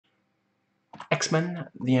X-Men,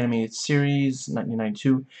 the animated series,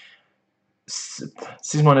 1992.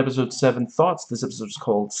 Season 1, Episode 7, Thoughts. This episode is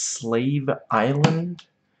called Slave Island.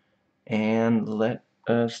 And let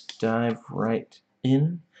us dive right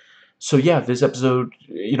in. So yeah, this episode,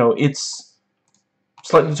 it's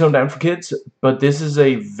slightly toned down for kids, but this is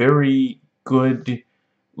a very good,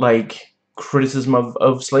 like, criticism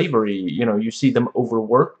of slavery. You see them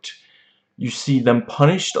overworked. You see them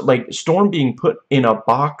punished. Like, Storm being put in a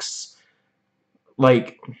box,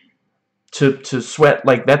 like, to sweat,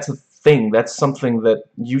 like, that's a thing. That's something that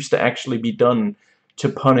used to actually be done to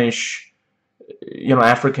punish,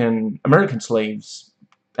 African slaves,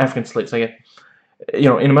 I guess,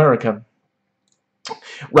 in America.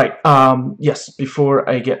 Right, yes, before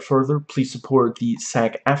I get further, please support the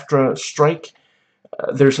SAG-AFTRA strike.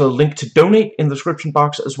 There's a link to donate in the description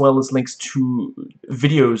box, as well as links to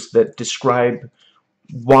videos that describe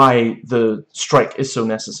why the strike is so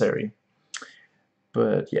necessary.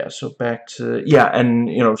 But yeah, so back to, yeah,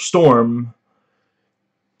 and, Storm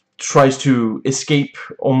tries to escape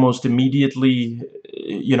almost immediately,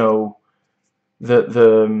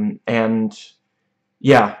 and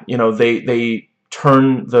yeah, they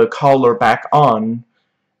turn the collar back on,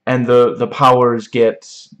 and the powers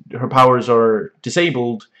her powers are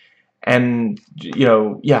disabled, and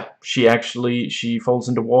yeah, she falls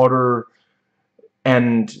into water,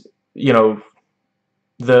 and yeah,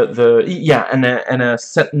 and a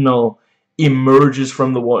sentinel emerges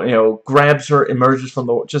from the water, grabs her, emerges from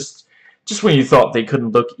the water, just when you thought they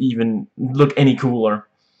couldn't look any cooler.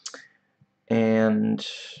 And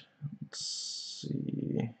let's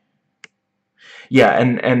see. Yeah,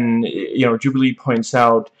 and Jubilee points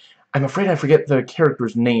out, I'm afraid I forget the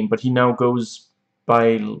character's name, but he now goes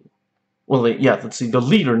by, well, yeah, let's see, the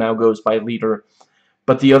leader now goes by Leader,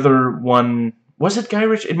 but the other one, was it Guy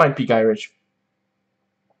Ritchie? It might be Guy Ritchie.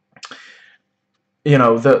 Yeah,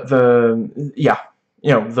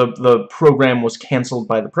 the program was canceled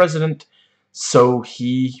by the president, so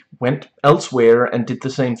he went elsewhere and did the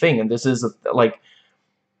same thing. And this is like,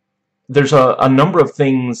 there's a number of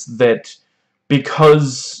things that,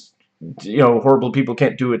 because horrible people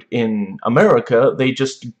can't do it in America, they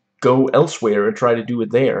just go elsewhere and try to do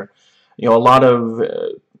it there. A lot of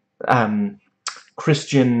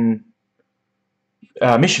Christian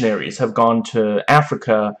missionaries have gone to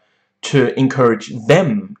Africa to encourage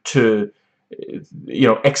them to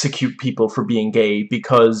execute people for being gay,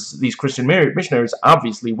 because these Christian missionaries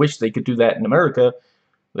obviously wish they could do that in America.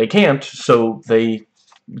 They can't, so they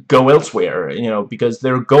go elsewhere, because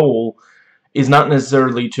their goal is not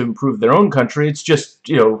necessarily to improve their own country. It's just,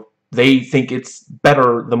 they think it's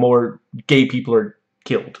better the more gay people are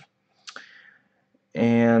killed.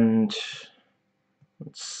 And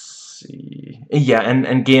let's see. Yeah,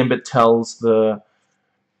 and Gambit tells the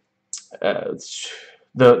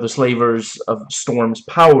slavers of Storm's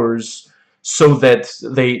powers so that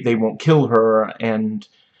they won't kill her. And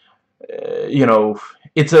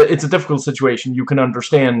it's a difficult situation. You can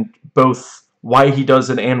understand both why he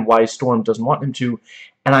does it and why Storm doesn't want him to.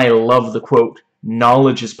 And I love the quote,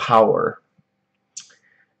 "Knowledge is power."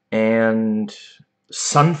 And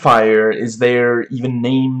Sunfire is there, even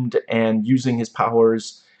named, and using his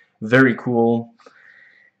powers. Very cool.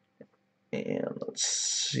 And let's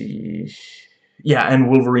see. Yeah,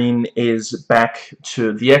 and Wolverine is back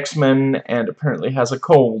to the X-Men and apparently has a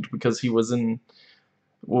cold because he was in,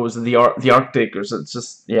 what was it, the Arctic, or so. It's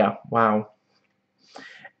just, yeah, wow.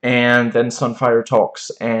 And then Sunfire talks,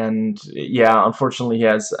 and yeah, unfortunately he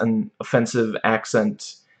has an offensive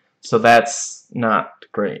accent, so that's not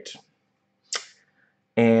great.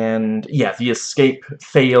 And yeah, the escape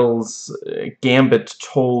fails. Gambit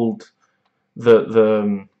told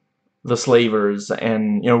the slavers,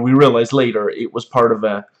 and we realize later it was part of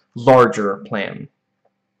a larger plan.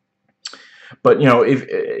 But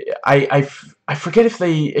if I forget if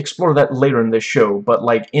they explore that later in this show, but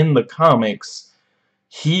like in the comics,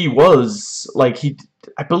 he was like,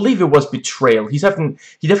 I believe it was betrayal. He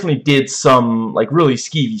definitely did some like really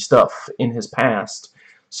skeevy stuff in his past.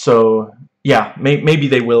 So yeah, maybe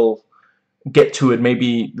they will get to it.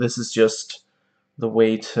 Maybe this is just the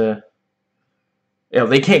way to,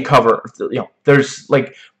 they can't cover, there's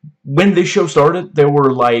like, when this show started, there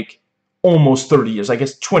were like almost 30 years, I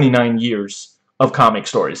guess 29 years of comic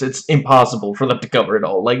stories. It's impossible for them to cover it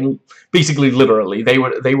all. Like, basically, literally, they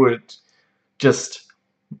would just,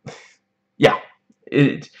 yeah,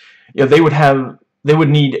 they would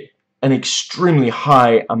need an extremely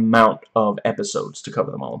high amount of episodes to cover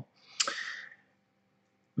them all.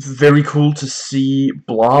 Very cool to see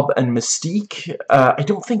Blob and Mystique. I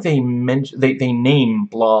don't think they name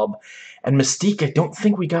Blob, And Mystique, I don't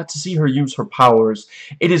think we got to see her use her powers.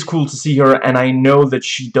 It is cool to see her, and I know that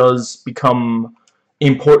she does become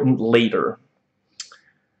important later.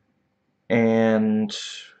 And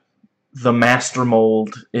the Master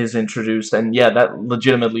Mold is introduced, and yeah, that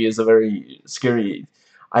legitimately is a very scary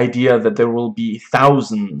idea, that there will be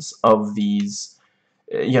thousands of these,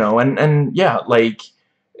 you know, and yeah, like,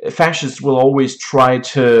 fascists will always try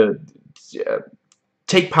to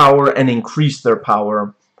take power and increase their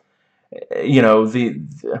power. You know, you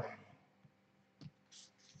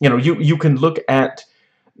know, you can look at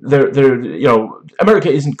you know, America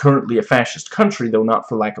isn't currently a fascist country, though not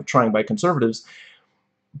for lack of trying by conservatives,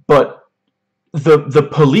 but the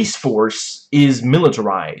police force is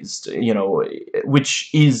militarized, you know, which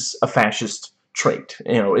is a fascist trait.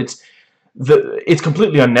 You know, it's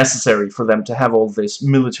completely unnecessary for them to have all this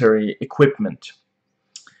military equipment.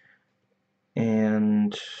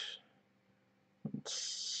 And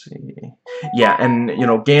let's see, yeah, and you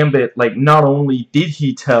know, Gambit, like, not only did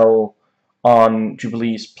he tell on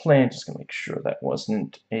Jubilee's plan, just gonna make sure that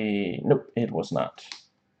wasn't a, nope, it was not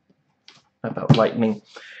about lightning,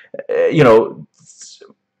 you know,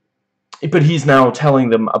 but he's now telling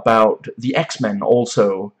them about the X-Men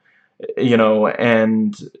also, you know,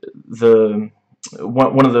 and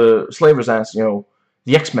one of the slavers asks, you know,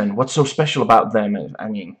 the X-Men, what's so special about them? I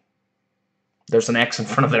mean, there's an X in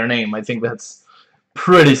front of their name. I think that's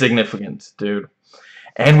pretty significant, dude.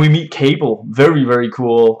 And we meet Cable. Very, very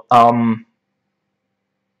cool.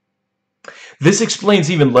 This explains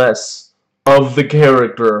even less of the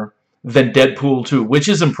character than Deadpool 2, which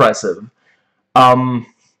is impressive. I'm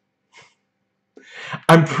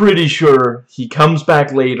pretty sure he comes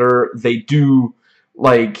back later. They do,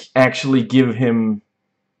 like, actually give him,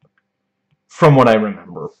 from what I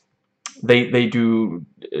remember, they do,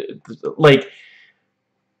 like,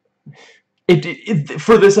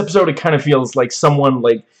 for this episode, it kind of feels like someone,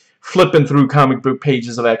 like, flipping through comic book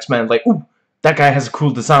pages of X-Men, like, ooh, that guy has a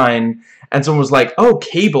cool design, and someone was like, oh,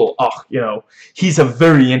 Cable, oh, you know, he's a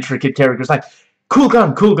very intricate character. It's like, cool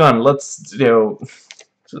gun, let's, you know,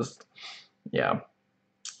 just, yeah.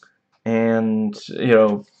 And, you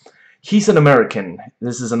know, he's an American.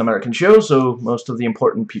 This is an American show, so most of the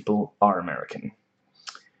important people are American.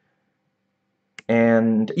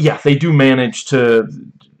 And, yeah, they do manage to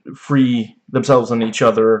free themselves and each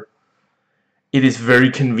other. It is very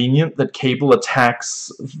convenient that Cable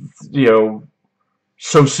attacks, you know,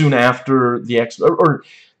 so soon after the or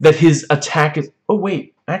that his attack is, oh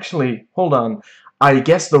wait, actually, hold on, I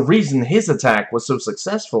guess the reason his attack was so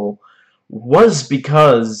successful was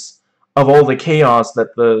because of all the chaos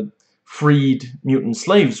that the freed mutant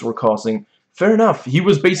slaves were causing. Fair enough, he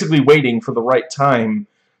was basically waiting for the right time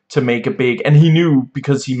to make a big, and he knew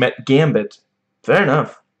because he met Gambit. Fair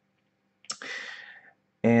enough.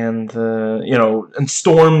 And, you know, and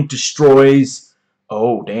Storm destroys,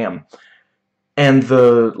 oh, damn. And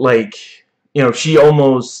like, you know, she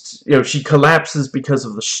almost, you know, she collapses because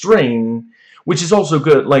of the strain, which is also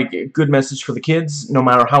good, like, a good message for the kids. No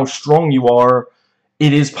matter how strong you are,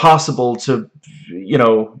 it is possible to, you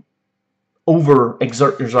know,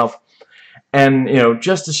 overexert yourself. And, you know,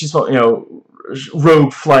 just as she's, you know,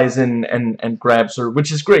 Rogue flies in and grabs her,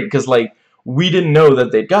 which is great, because, like, we didn't know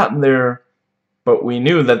that they'd gotten there, but we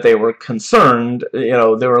knew that they were concerned. You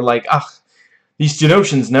know, they were like, ah, these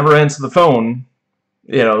Genosians never answer the phone.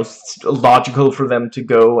 You know, it's logical for them to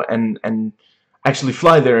go and actually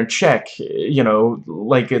fly there and check. You know,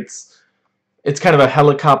 like, it's kind of a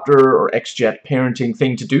helicopter or X-Jet parenting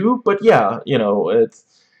thing to do, but yeah, you know, it's,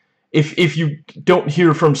 if you don't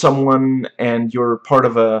hear from someone and you're part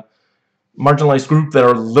of a marginalized group that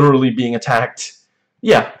are literally being attacked,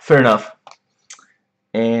 yeah, fair enough.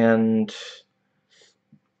 And,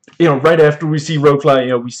 you know, right after we see Rogue fly, you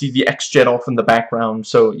know, we see the X-Jet off in the background,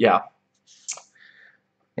 so yeah.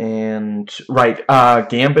 And, right,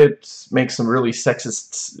 Gambit makes some really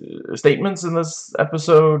sexist statements in this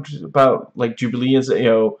episode about, like, Jubilee is, you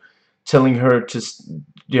know, telling her to,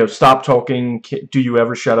 you know, stop talking, do you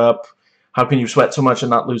ever shut up, how can you sweat so much and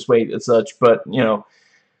not lose weight and such, but, you know,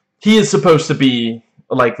 he is supposed to be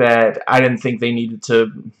like that. I didn't think they needed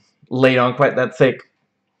to lay it on quite that thick.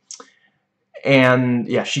 And,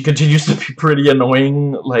 yeah, she continues to be pretty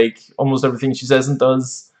annoying, like, almost everything she says and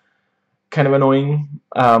does, kind of annoying.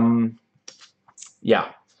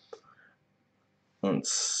 Yeah.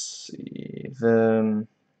 Let's see,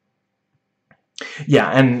 yeah,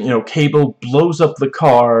 and, you know, Cable blows up the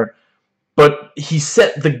car, but he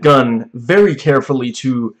set the gun very carefully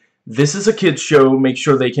to, this is a kid's show, make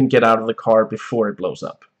sure they can get out of the car before it blows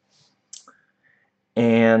up.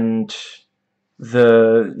 And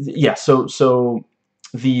yeah, so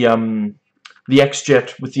the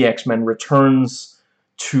X-Jet with the X-Men returns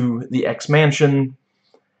to the X-Mansion,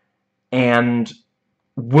 and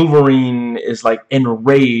Wolverine is like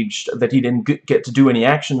enraged that he didn't get to do any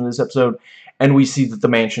action in this episode, and we see that the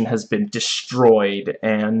mansion has been destroyed.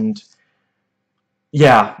 And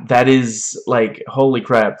yeah, that is like, holy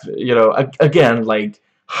crap, you know, again, like,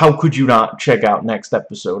 how could you not check out next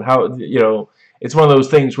episode? How, you know, it's one of those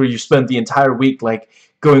things where you spend the entire week like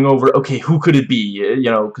going over, okay, who could it be,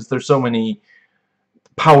 you know, because there's so many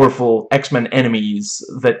powerful X-Men enemies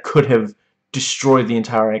that could have destroyed the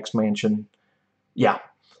entire X-Mansion. Yeah.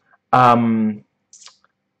 I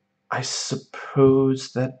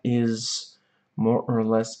suppose that is more or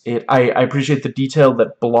less it. I appreciate the detail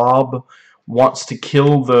that Blob wants to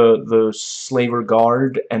kill the slaver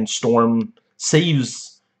guard, and Storm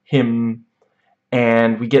saves him,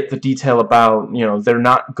 and we get the detail about, you know, they're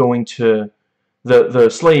not going to, the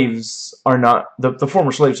slaves are not, the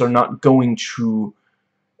former slaves are not going to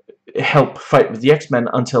help fight with the X-Men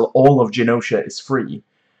until all of Genosha is free,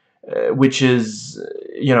 which is,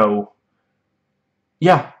 you know,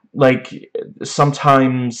 yeah, like,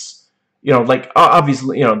 sometimes, you know, like,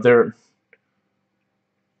 obviously, you know, they're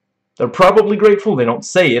probably grateful. They don't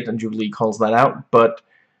say it, and Jubilee calls that out, but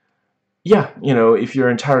yeah, you know, if your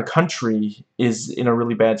entire country is in a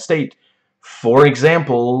really bad state, for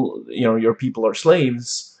example, you know, your people are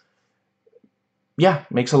slaves, yeah,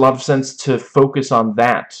 makes a lot of sense to focus on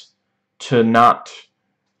that, to not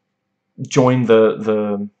join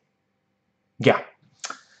yeah.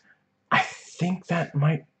 I think that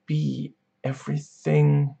might be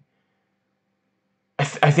everything.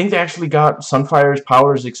 I think they actually got Sunfire's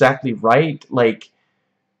powers exactly right. Like,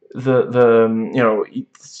 the you know,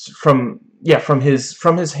 from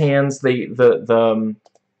his hands, and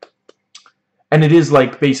it is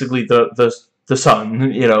like basically the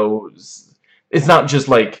sun, you know, it's not just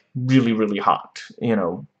like really, really hot, you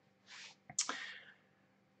know.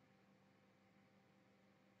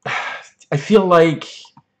 I feel like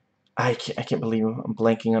I can't believe I'm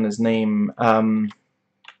blanking on his name.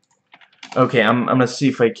 Okay, I'm gonna see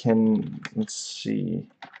if I can. Let's see.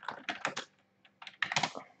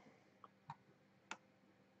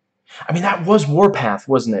 I mean, that was Warpath,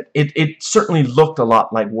 wasn't it? It certainly looked a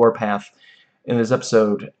lot like Warpath in this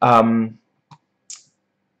episode. Or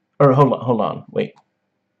hold on, wait.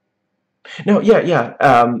 No,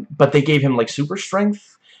 yeah. But they gave him like super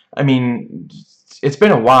strength. I mean, it's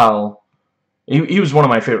been a while. He was one of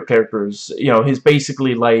my favorite characters. You know, he's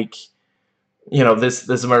basically like, you know, this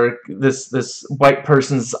white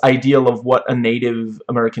person's ideal of what a Native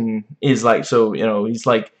American is like. So, you know, he's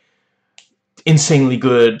like insanely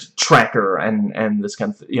good tracker and this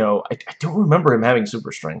kind of, you know, I don't remember him having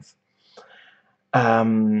super strength.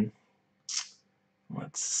 Let's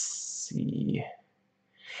see.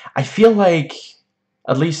 I feel like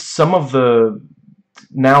at least some of the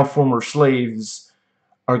now former slaves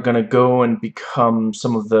are gonna go and become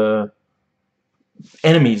some of the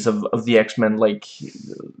enemies of the X-Men, like, you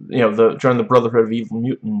know, during the Brotherhood of Evil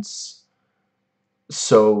Mutants.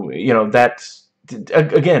 So, you know, that,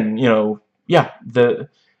 again, you know, yeah,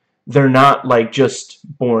 they're not like just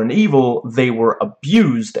born evil, they were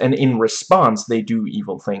abused, and in response they do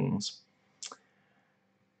evil things.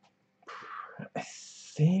 I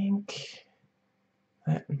think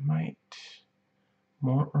that might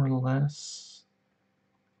more or less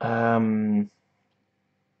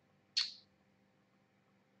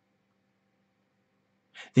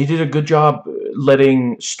they did a good job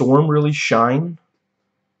letting Storm really shine,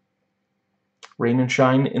 rain and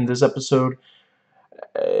shine in this episode.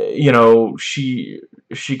 You know, she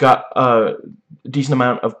got a decent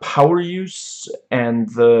amount of power use, and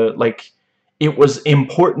it was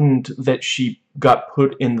important that she got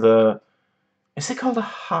put in the, is it called a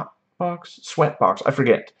hot box? Sweat box? I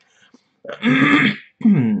forget.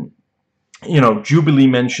 You know, Jubilee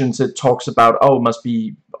mentions it, talks about, oh, it must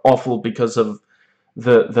be awful because of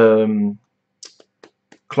the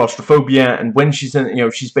claustrophobia, and when she's in, you know,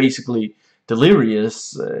 she's basically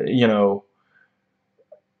delirious, you know,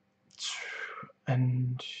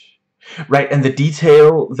 and right, and the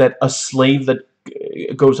detail that a slave that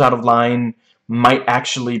goes out of line might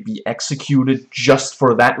actually be executed just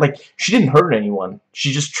for that. Like, she didn't hurt anyone,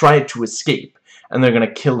 she just tried to escape, and they're gonna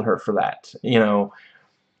kill her for that, you know.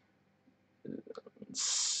 Let's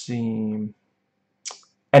see.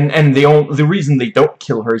 And the reason they don't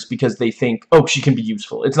kill her is because they think, oh, she can be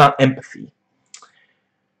useful. It's not empathy.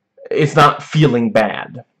 It's not feeling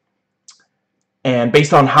bad. And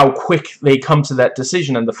based on how quick they come to that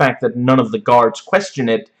decision, and the fact that none of the guards question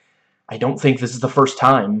it, I don't think this is the first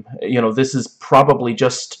time. You know, this is probably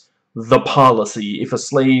just the policy. If a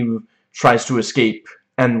slave tries to escape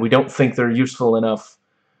and we don't think they're useful enough,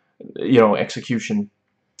 you know, execution.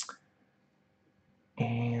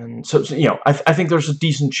 And so you know, I think there's a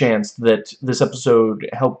decent chance that this episode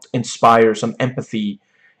helped inspire some empathy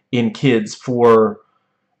in kids for,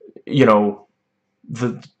 you know,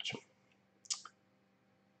 the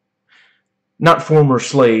not former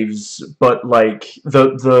slaves, but like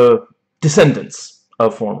the descendants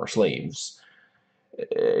of former slaves,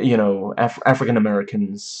 you know, African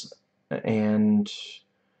Americans. And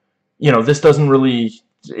you know, this doesn't really,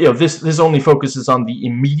 you know, this only focuses on the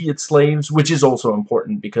immediate slaves, which is also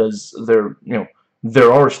important because they're, you know,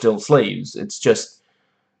 there are still slaves. It's just,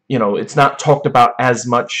 you know, it's not talked about as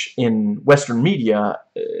much in Western media,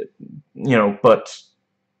 you know, but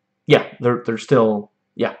yeah, they're still,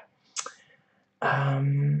 yeah.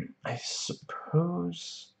 I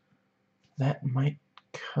suppose that might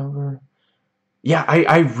cover. Yeah,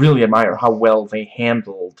 I really admire how well they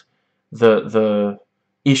handled the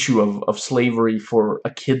issue of slavery for a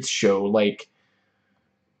kids show. Like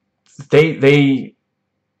they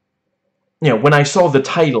you know, when I saw the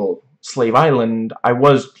title Slave Island, I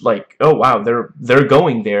was like, oh wow, they're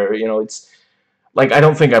going there. You know, it's like, I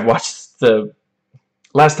don't think I've watched the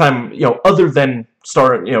last time, you know, other than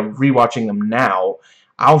you know, rewatching them now,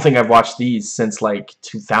 I don't think I've watched these since like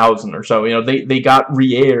 2000 or so. You know, they got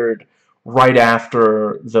re-aired right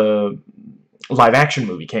after the live action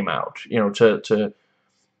movie came out, you know,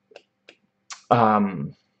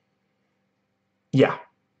 um yeah,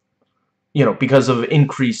 you know, because of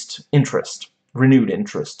increased interest, renewed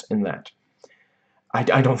interest in that. I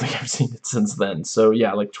don't think I've seen it since then. So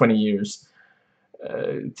yeah, like 20 years.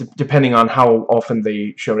 Depending on how often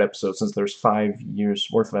they showed episodes, since there's 5 years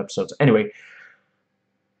worth of episodes. Anyway,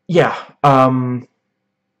 yeah,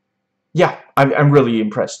 yeah, I'm really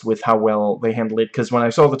impressed with how well they handled it, because when I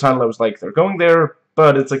saw the title, I was like, they're going there,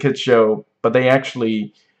 but it's a kid's show. But they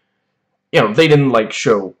actually, you know, they didn't, like,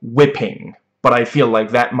 show whipping, but I feel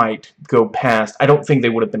like that might go past. I don't think they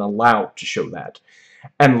would have been allowed to show that.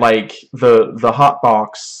 And, like, the hot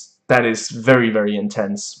box, that is very, very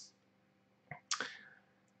intense.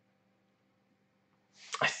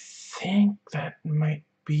 I think that might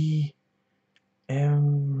be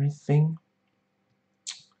everything.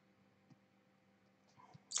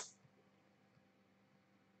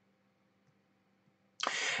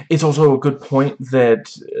 It's also a good point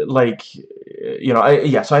that, like, you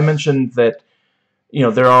know, so I mentioned that, you know,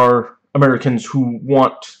 there are Americans who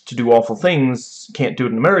want to do awful things, can't do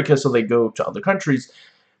it in America, so they go to other countries.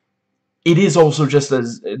 It is also just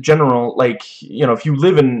as general, like, you know, if you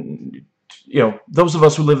live in, you know, those of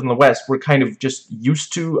us who live in the West, we're kind of just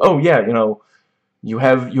used to, oh yeah, you know, you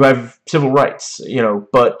have civil rights, you know,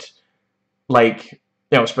 but, like,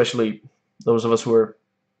 you know, especially those of us who are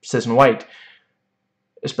cis and white,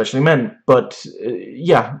 especially men, but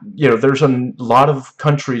yeah, you know, there's a lot of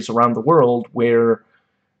countries around the world where,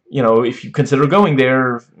 you know, if you consider going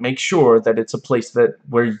there, make sure that it's a place that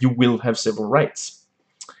where you will have civil rights.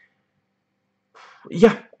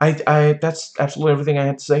 Yeah, that's absolutely everything I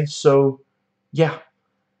had to say. So, yeah,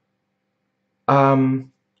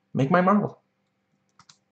 make my Marvel.